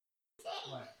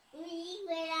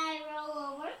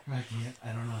I can't.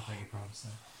 I don't know if I can promise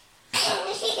that.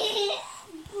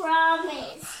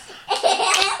 Promise.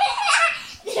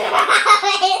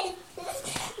 Promise.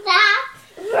 Stop.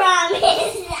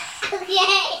 Promise.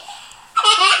 Okay.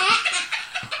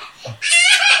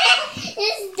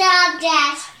 Just stop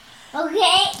that.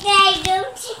 Okay? Now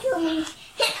don't tickle me.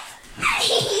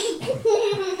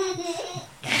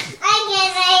 I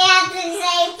guess I have to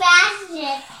say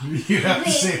faster. You have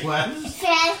to say what?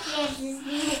 Faster.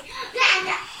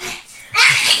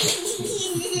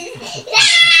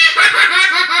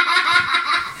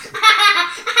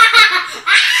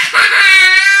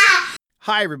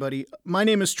 Hi, everybody. My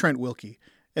name is Trent Wilkie,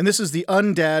 and this is the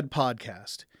Undad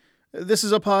Podcast. This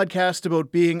is a podcast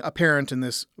about being a parent in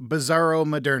this bizarro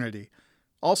modernity.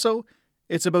 Also,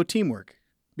 it's about teamwork,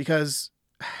 because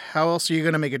how else are you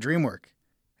going to make a dream work?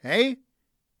 Hey?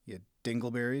 You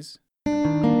dingleberries.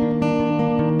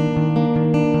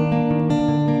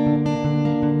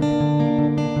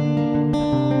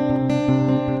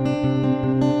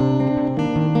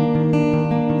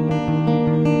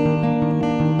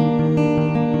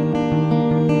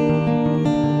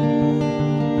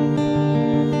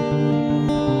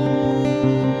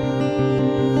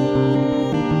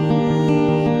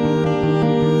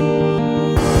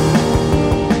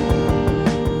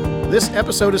 This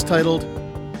episode is titled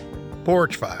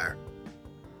Porch Fire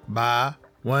by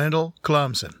Wendell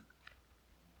Clumson.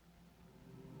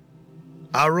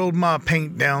 I rode my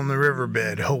paint down the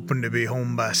riverbed, hoping to be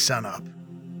home by sunup.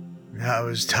 I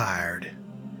was tired.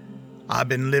 I've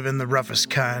been living the roughest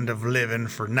kind of living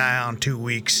for nigh on 2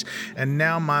 weeks, and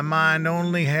now my mind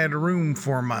only had room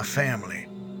for my family.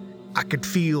 I could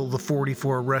feel the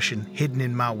 .44 Russian hidden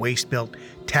in my waist belt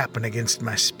tapping against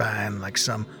my spine like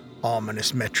some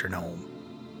ominous metronome.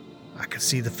 I could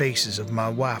see the faces of my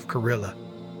wife Carilla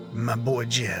and my boy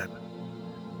Jeb.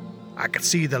 I could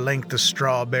see the length of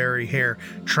strawberry hair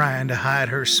trying to hide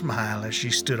her smile as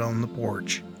she stood on the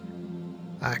porch.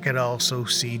 I could also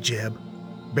see Jeb,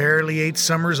 barely 8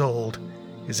 summers old,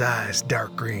 his eyes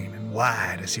dark green and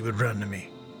wide as he would run to me.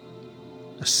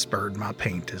 I spurred my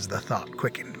paint as the thought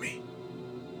quickened me.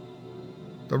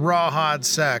 The rawhide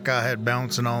sack I had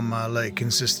bouncing on my leg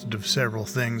consisted of several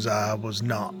things I was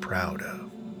not proud of.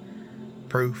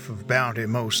 Proof of bounty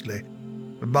mostly.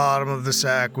 The bottom of the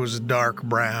sack was a dark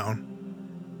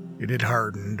brown. It had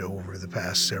hardened over the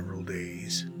past several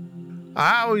days.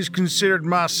 I always considered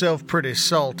myself pretty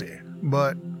salty,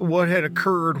 but what had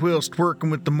occurred whilst working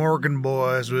with the Morgan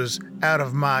boys was out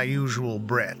of my usual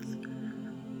breadth.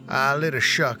 I lit a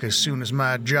shuck as soon as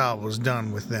my job was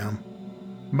done with them.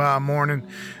 By morning,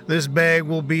 this bag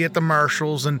will be at the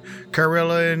Marshalls, and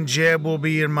Carilla and Jeb will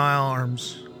be in my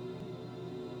arms.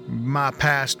 My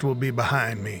past will be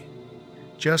behind me.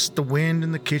 Just the wind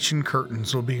and the kitchen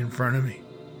curtains will be in front of me.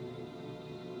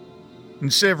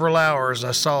 In several hours,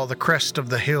 I saw the crest of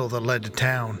the hill that led to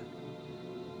town.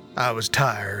 I was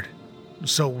tired.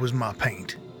 So was my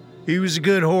paint. He was a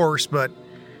good horse, but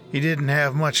he didn't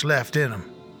have much left in him.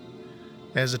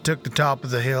 As I took the top of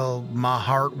the hill, my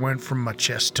heart went from my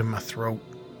chest to my throat.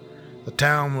 The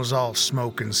town was all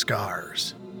smoke and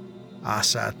scars. I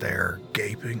sat there,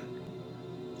 gaping.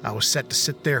 I was set to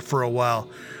sit there for a while,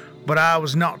 but I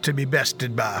was not to be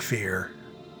bested by fear.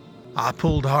 I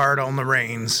pulled hard on the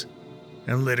reins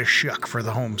and lit a shuck for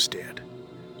the homestead.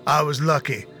 I was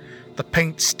lucky. The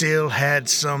paint still had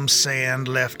some sand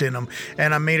left in them,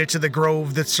 and I made it to the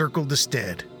grove that circled the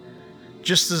stead.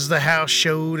 Just as the house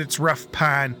showed its rough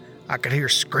pine, I could hear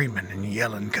screaming and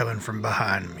yelling coming from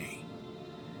behind me.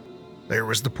 There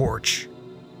was the porch,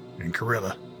 and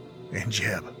Carilla, and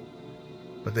Jeb.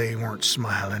 But they weren't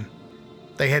smiling.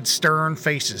 They had stern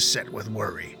faces set with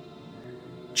worry.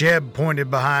 Jeb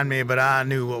pointed behind me, but I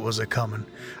knew what was a-coming.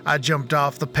 I jumped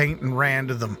off the paint and ran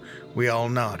to them. We all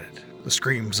nodded. The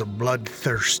screams of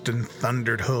bloodthirst and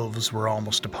thundered hooves were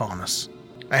almost upon us.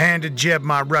 I handed Jeb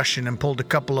my Russian and pulled a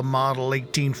couple of Model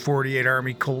 1848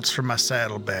 Army Colts from my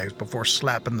saddlebags before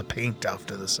slapping the paint off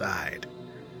to the side.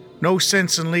 No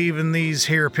sense in leaving these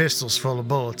here pistols full of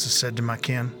bullets, I said to my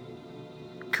kin.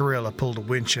 Carilla pulled a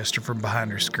Winchester from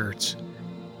behind her skirts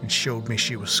and showed me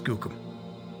she was skookum.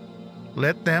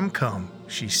 Let them come,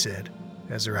 she said,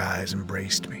 as her eyes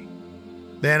embraced me.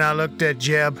 Then I looked at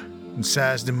Jeb and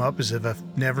sized him up as if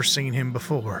I've never seen him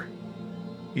before.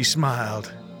 He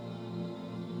smiled.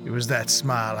 It was that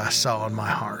smile I saw in my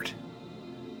heart.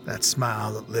 That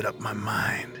smile that lit up my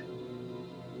mind.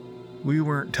 We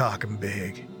weren't talking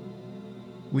big.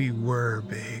 We were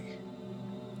big.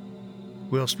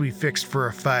 Whilst we fixed for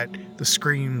a fight, the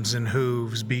screams and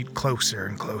hooves beat closer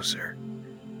and closer.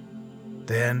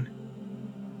 Then,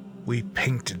 We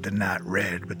painted the night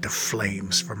red with the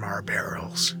flames from our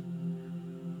barrels.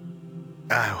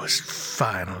 I was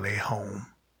finally home.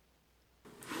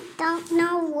 Don't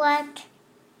know what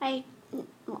I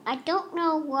don't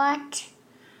know what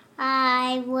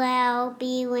I will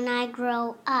be when I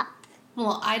grow up.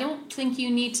 Well, I don't think you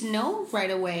need to know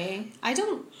right away. I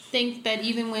don't think that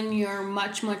even when you're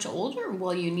much, much older,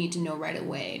 well, you need to know right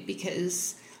away,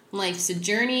 because life's a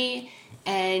journey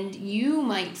and you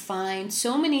might find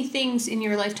so many things in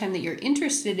your lifetime that you're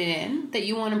interested in that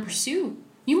you want to pursue.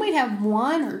 You might have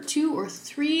 1 or 2 or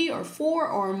 3 or 4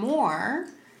 or more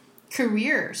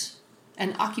careers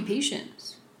and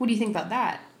occupations. What do you think about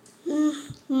that?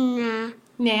 Nah.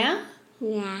 Nah?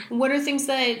 Yeah. What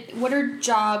are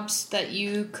jobs that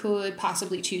you could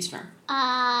possibly choose from?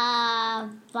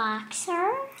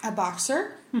 Boxer. A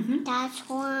boxer? Mm-hmm. That's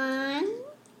one.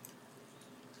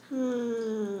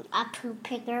 A poo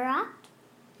picker up.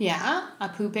 Yeah, a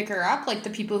poo picker up, like the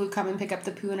people who come and pick up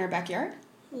the poo in our backyard.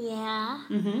 Yeah.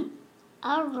 Mm-hmm.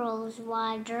 A rose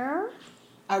water.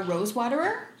 A rose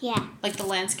waterer? Yeah. Like the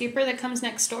landscaper that comes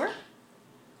next door?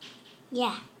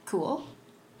 Yeah. Cool.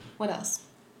 What else?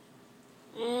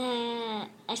 A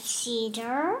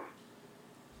cedar.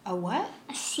 A what?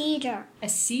 A cedar. A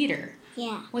cedar.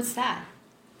 Yeah. What's that?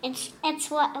 It's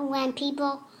what when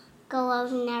people go out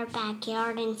in their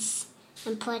backyard and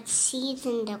put seeds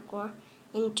in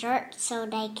dirt so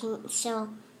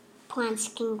plants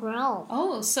can grow.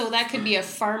 Oh, so that could be a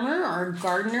farmer or a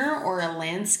gardener or a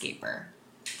landscaper.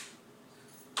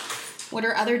 What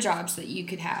are other jobs that you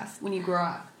could have when you grow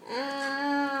up?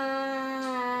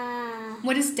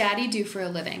 What does Daddy do for a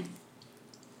living?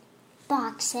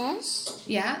 Boxes.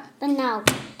 Yeah? But no,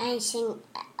 anything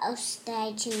else that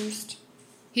I choose.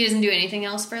 He doesn't do anything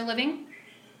else for a living?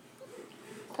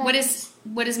 What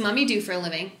does Mummy do for a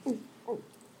living?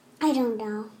 I don't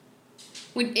know.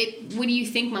 What do you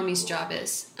think Mummy's job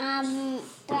is? But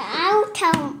I'll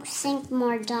think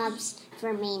more jobs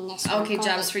for me in this Okay, recording.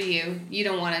 jobs for you. You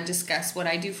don't want to discuss what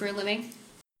I do for a living?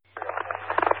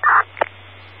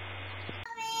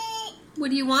 What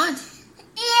do you want?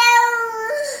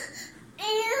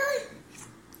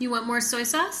 You want more soy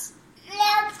sauce?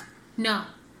 No.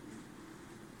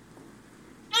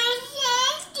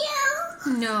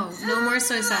 No, no more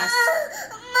soy sauce.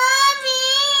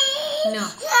 Mommy! No.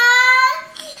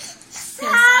 Yes,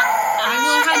 I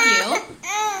will hug you,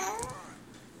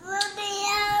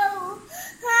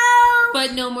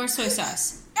 but no more soy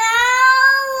sauce.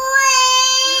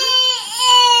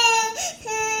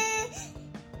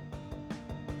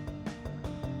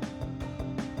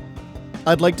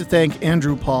 I'd like to thank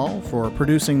Andrew Paul for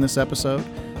producing this episode.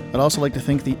 I'd also like to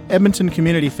thank the Edmonton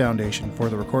Community Foundation for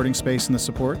the recording space and the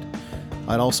support.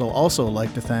 I'd also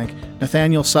like to thank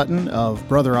Nathaniel Sutton of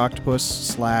Brother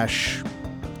Octopus /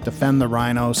 Defend the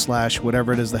Rhino /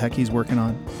 whatever it is the heck he's working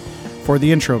on for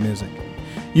the intro music.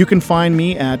 You can find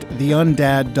me at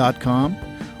theundad.com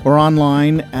or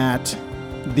online at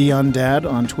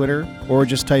theundad on Twitter, or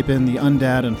just type in the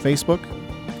Undad on Facebook.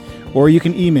 Or you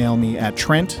can email me at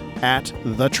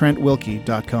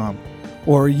trent@thetrentwilkie.com.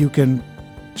 Or you can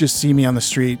just see me on the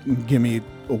street and give me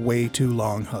a way too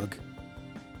long hug.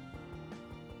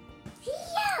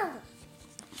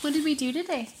 What did we do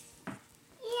today?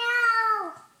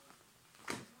 Yeah.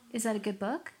 Is that a good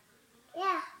book?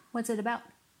 Yeah. What's it about?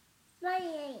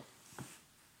 Money.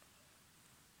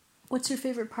 What's your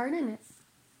favorite part in it?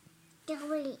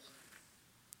 Dirty.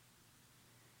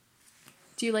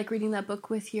 Do you like reading that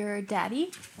book with your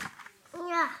daddy?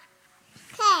 Yeah.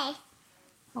 Okay.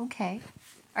 Okay.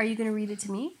 Are you going to read it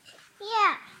to me?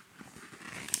 Yeah.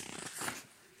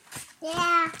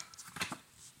 Yeah.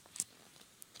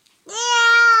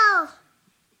 Meow.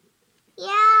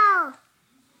 Meow.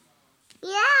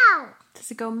 Meow.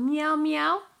 Does it go meow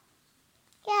meow?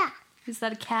 Yeah. Is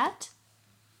that a cat?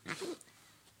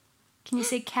 Can you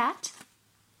say cat?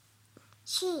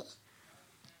 She.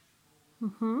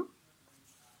 Mm-hmm.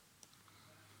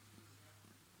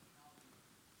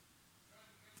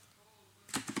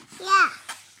 Yeah.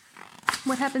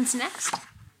 What happens next?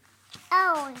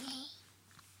 Oh.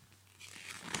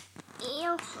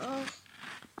 Ew.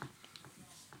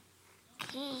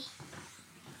 Okay.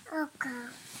 Okay.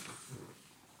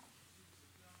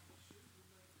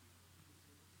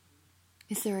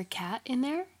 Is there a cat in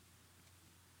there?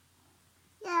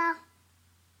 Yeah.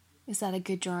 Is that a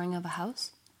good drawing of a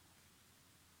house?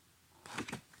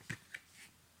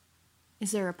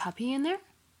 Is there a puppy in there?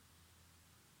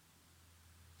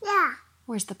 Yeah.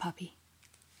 Where's the puppy?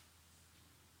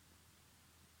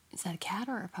 Is that a cat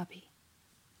or a puppy?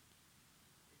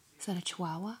 Is that a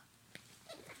chihuahua?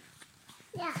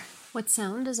 Yeah. What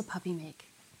sound does a puppy make?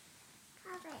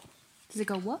 Does it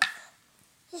go what?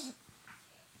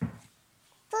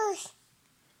 Push.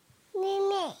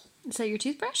 Me. Is that your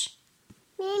toothbrush?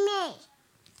 Me.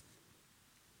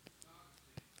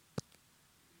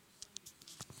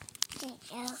 There you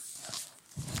go.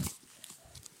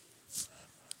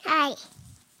 Hi.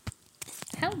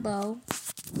 Hello.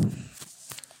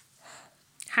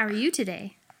 How are you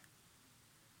today?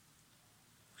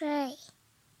 Hi.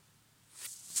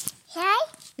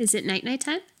 Hi. Is it night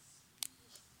time?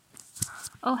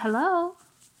 Oh, hello.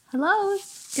 Hello.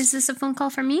 Is this a phone call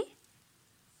for me?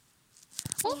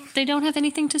 Oh, they don't have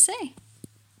anything to say.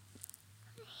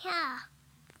 Yeah.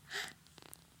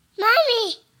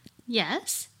 Mommy.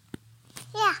 Yes.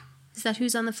 Yeah. Is that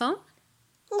who's on the phone?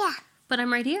 Yeah. But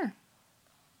I'm right here.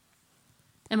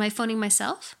 Am I phoning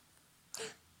myself?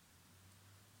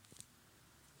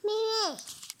 Me.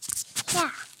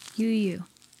 Yeah. You.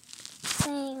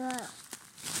 There you go.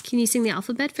 Can you sing the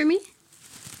alphabet for me?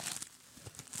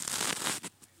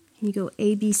 Can you go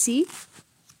A, B, C?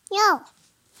 Yo.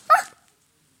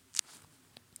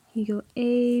 Can you go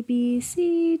A, B,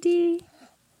 C, D?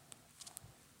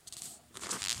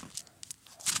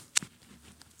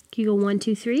 Can you go 1,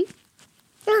 2, 3?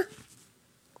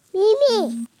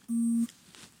 Mimi.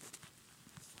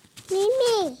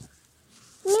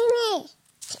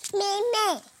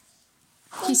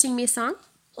 Can you sing me a song?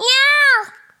 No.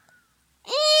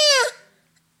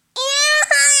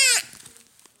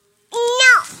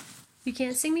 No. You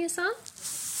can't sing me a song?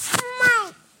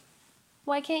 Mine.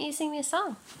 Why can't you sing me a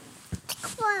song?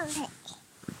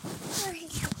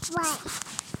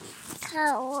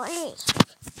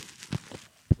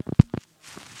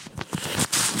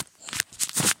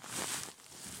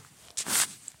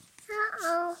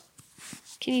 Uh-oh.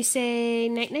 Can you say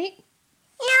night night?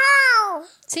 No.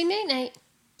 Say night night.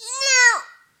 No.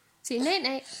 Say night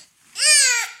night.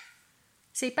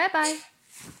 Say bye bye.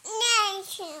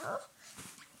 Thank you.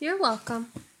 You're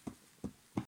welcome.